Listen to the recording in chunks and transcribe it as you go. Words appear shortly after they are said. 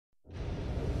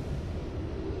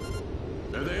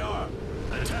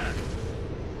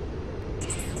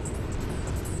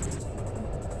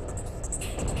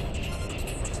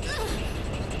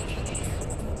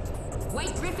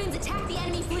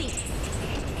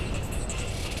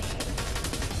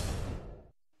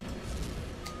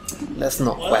let's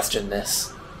not question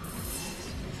this.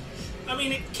 I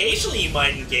mean, occasionally you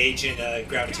might engage in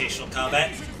gravitational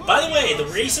combat. By the way, the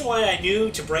reason why I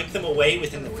knew to break them away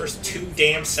within the first 2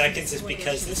 damn seconds is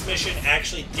because this mission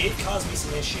actually did cause me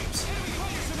some issues.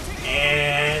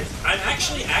 And I'm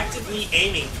actually actively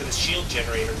aiming for the shield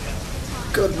generator now.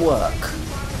 Good work.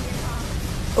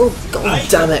 Oh, god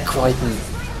damn it, Crichton.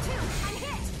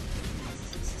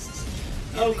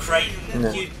 Oh, Crichton,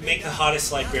 no. You make the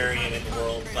hottest librarian in the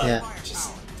world, but yeah.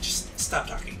 just stop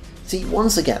talking. See,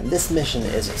 once again, this mission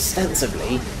is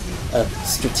ostensibly a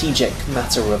strategic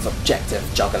matter of objective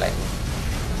juggling,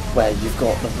 where you've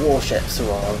got the warships who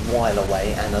are a while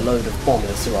away and a load of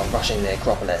bombers who are rushing the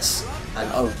Acropolis.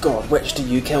 And oh god, which do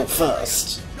you kill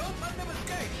first?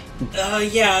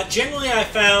 Yeah, generally I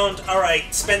found,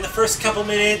 alright, spend the first couple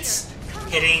minutes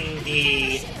hitting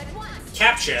the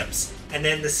cap ships, and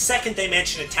then the second they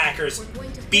mention attackers,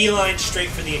 beeline straight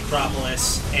for the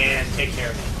Acropolis and take care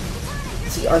of it.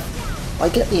 See, I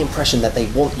get the impression that they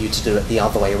want you to do it the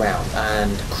other way around,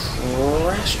 and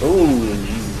crash... Oh,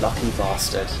 you lucky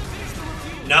bastard.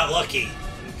 Not lucky.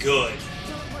 Good.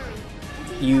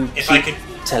 You keep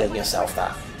telling yourself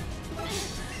that.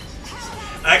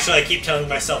 Actually, I keep telling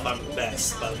myself I'm the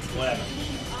best, but whatever.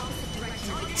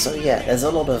 So yeah, there's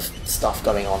a lot of stuff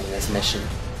going on in this mission,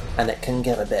 and it can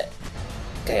get a bit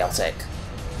chaotic.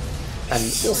 And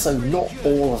also, not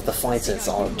all of the fighters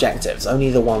are objectives, only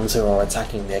the ones who are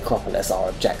attacking the Acropolis are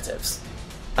objectives.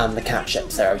 And the cap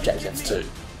ships are objectives too.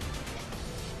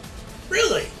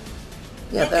 Really?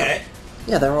 Yeah, okay.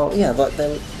 There are, yeah, but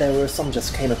there were some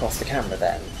just came across the camera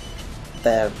then.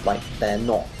 They're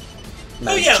not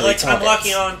oh yeah, like targets. I'm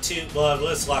locking on to, well, I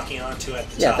was locking on to at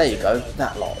the top. Yeah, there you go,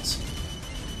 that lot.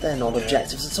 They're not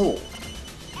objectives at all.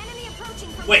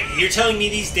 Wait, you're telling me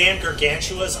these damn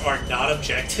gargantuas are not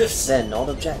objectives? They're not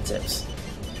objectives.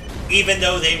 Even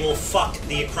though they will fuck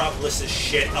the Acropolis'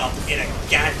 shit up in a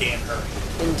goddamn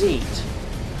hurry. Indeed.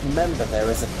 Remember, there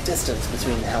is a distance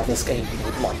between how this game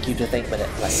would like you to think that it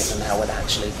plays and how it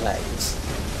actually plays.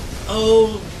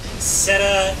 Oh,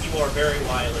 Seta, you are very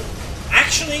wily.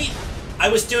 Actually, I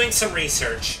was doing some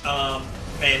research,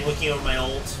 and looking over my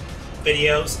old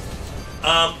videos.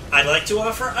 I'd like to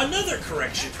offer another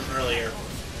correction from earlier.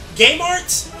 Game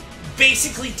Arts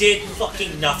basically did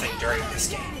fucking nothing during this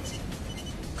game.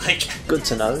 Like, good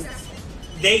to know.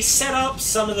 They set up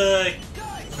some of the,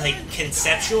 like,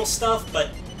 conceptual stuff, but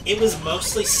it was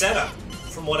mostly setup,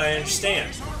 from what I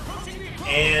understand.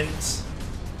 And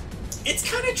it's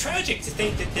kind of tragic to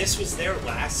think that this was their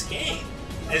last game,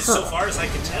 as so far as I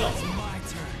can tell.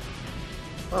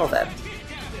 Well then.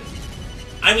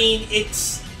 I mean,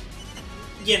 it's,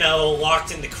 you know,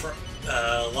 locked in the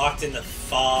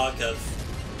fog of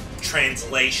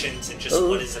translations and just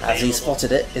what is available. Has he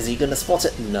spotted it? Is he going to spot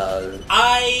it? No.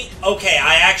 I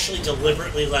actually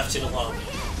deliberately left it alone.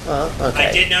 Oh, okay.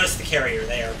 I did notice the carrier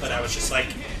there, but I was just like,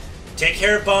 take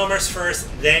care of bombers first,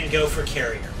 then go for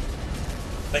carrier.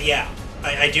 But yeah,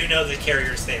 I do know the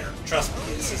carrier's there. Trust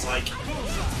me, this is like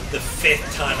the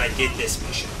 5th time I did this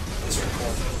mission, this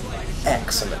recording.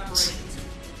 Excellent.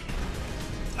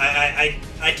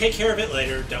 I take care of it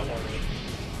later, don't worry.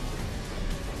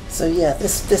 So yeah,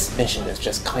 this mission is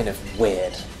just kind of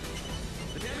weird.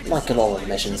 Like a lot of the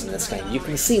missions in this game, you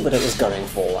can see what it was going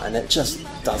for, and it just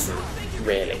doesn't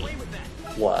really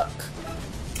work.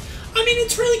 I mean,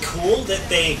 it's really cool that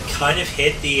they kind of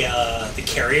hid the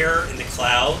carrier in the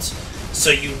clouds,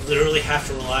 so you literally have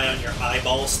to rely on your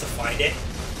eyeballs to find it.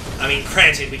 I mean,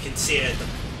 granted, we can see it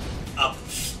up,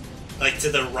 like, to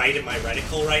the right of my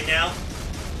reticle right now,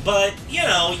 but, you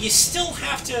know, you still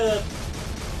have to...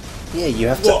 Yeah, you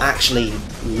have to actually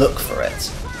look for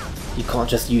it. You can't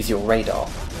just use your radar.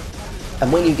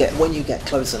 And when you get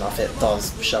close enough, it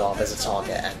does show up as a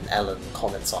target, and Ellen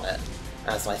comments on it,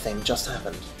 as I think just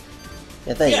happened.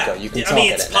 Yeah, there you go. You can target it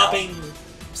now. It's popping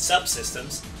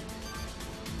subsystems.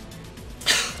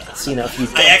 So, you know, if you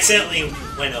I accidentally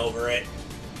went over it.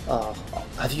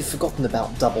 Have you forgotten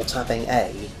about double tapping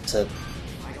A to?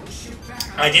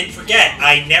 I didn't forget.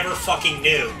 I never fucking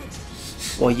knew.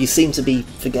 Well, you seem to be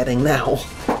forgetting now.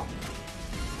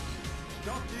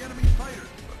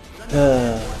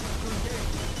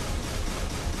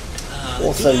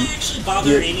 Also, did I actually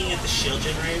bother aiming at the shield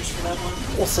generators for that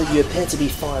one? Also, you appear to be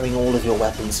firing all of your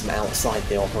weapons from outside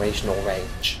the operational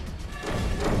range.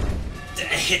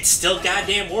 It still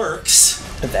goddamn works.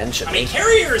 Eventually. I mean,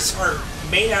 carriers are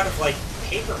made out of, like,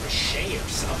 paper mache or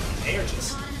something. They are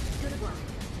just...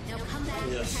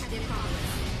 Ugh.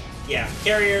 Yeah,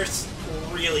 carriers,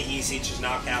 really easy to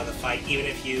knock out of the fight, even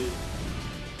if you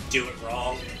do it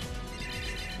wrong.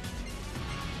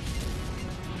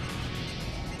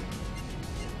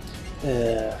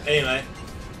 Anyway.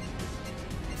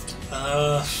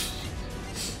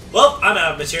 Well, I'm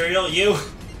out of material. You?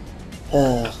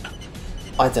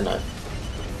 I don't know.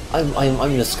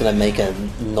 I'm just gonna make a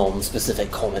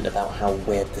non-specific comment about how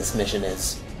weird this mission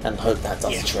is, and hope that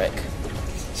does the trick.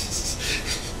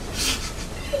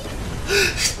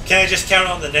 Can I just count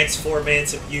on the next 4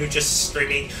 minutes of you just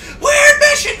screaming, "Weird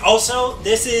mission!" Also,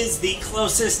 this is the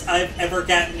closest I've ever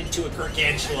gotten into a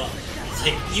gargantua. It's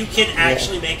like, you can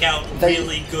actually make out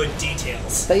really good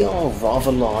details. They are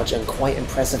rather large and quite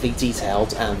impressively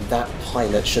detailed, and that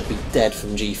pilot should be dead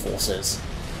from G-forces.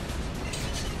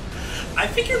 I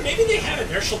figure maybe they have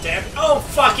inertial damage. Oh,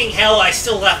 fucking hell, I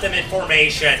still left them in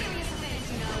formation.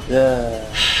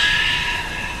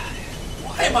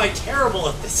 Why am I terrible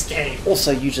at this game?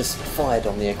 Also, you just fired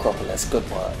on the Acropolis. Good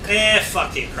work.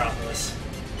 Fuck the Acropolis.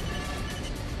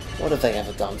 What have they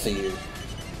ever done for you?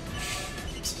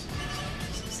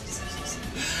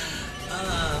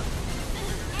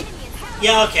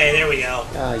 Yeah, okay, there we go.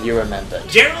 You remembered.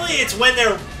 Generally, it's when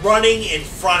they're running in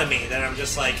front of me that I'm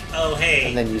just like, oh, hey.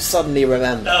 And then you suddenly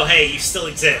remember. Oh, hey, you still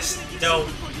exist. Don't...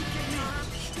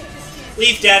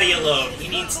 Leave Daddy alone. He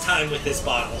needs time with this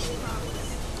bottle.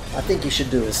 I think you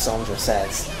should do as Sandra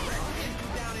says.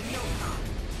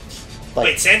 Like,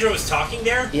 wait, Sandra was talking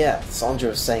there? Yeah, Sandra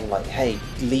was saying, like, hey,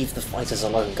 leave the fighters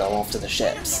alone, go after the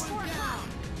ships.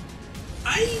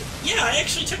 Yeah, I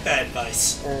actually took that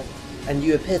advice. And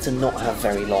you appear to not have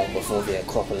very long before the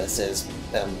Acropolis's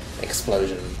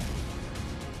explosion.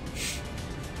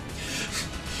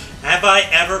 Have I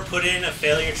ever put in a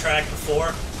failure track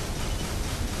before?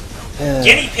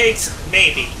 Guinea pigs,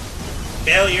 maybe.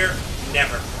 Failure,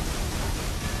 never.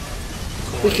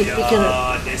 We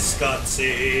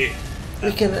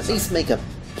can at least make a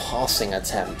passing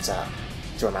attempt at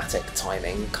dramatic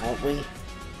timing, can't we?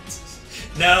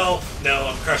 No,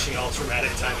 I'm crushing all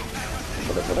dramatic timing now.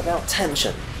 What about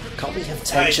tension? Can't we have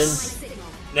tension? Nice.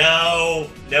 No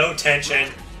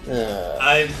tension.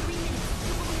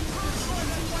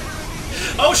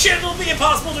 Oh shit, it'll be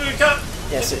impossible to cut!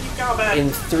 Yes, in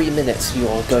 3 minutes you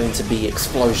are going to be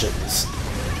explosions.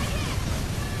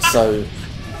 So...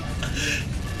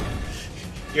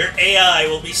 Your AI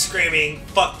will be screaming,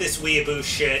 "Fuck this weeaboo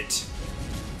shit."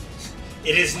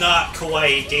 It is not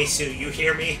kawaii desu, you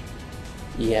hear me?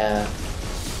 Yeah.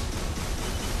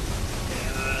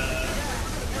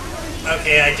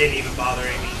 Okay, I didn't even bother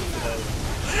aiming for the...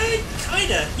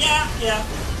 kinda, yeah.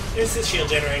 There's the shield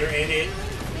generator, and it...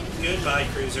 Goodbye,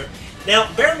 cruiser. Now,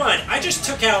 bear in mind, I just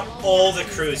took out all the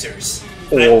cruisers.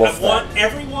 I want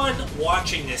everyone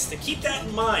watching this to keep that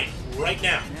in mind right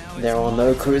now. There are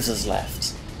no cruisers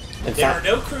left. In there fact,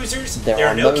 are no cruisers, there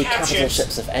are no capital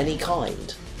ships of any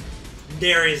kind.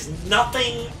 There is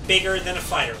nothing bigger than a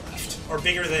fighter left. Or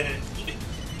bigger than an...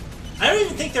 I don't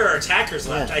even think there are attackers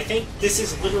left. Yeah. I think this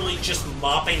is literally just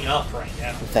mopping up right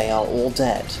now. They are all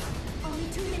dead.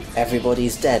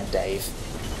 Everybody's dead, Dave.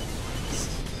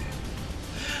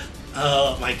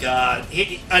 Oh my god.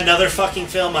 Another fucking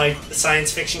film, a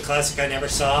science fiction classic I never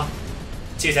saw.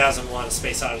 2001, A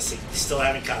Space Odyssey. Still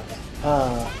haven't got that.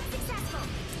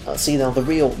 See, now the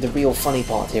real funny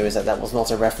part here is that was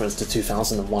not a reference to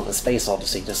 2001: A Space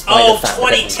Odyssey, despite the fact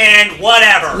 2010,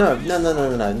 whatever!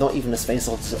 No, not even A Space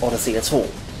Odyssey at all.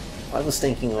 I was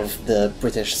thinking of the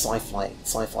British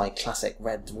sci-fi classic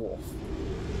Red Dwarf.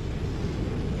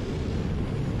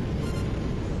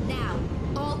 Now,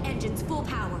 all engines full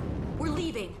power. We're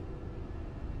leaving.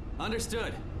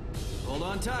 Understood. Hold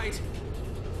on tight.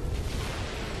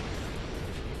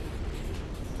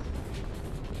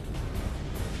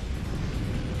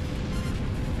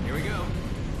 Here we go.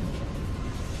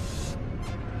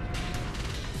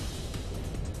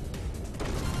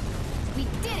 We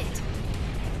did it!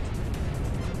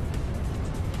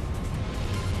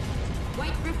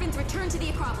 White Griffins return to the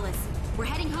Acropolis. We're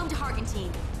heading home to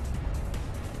Hargantine.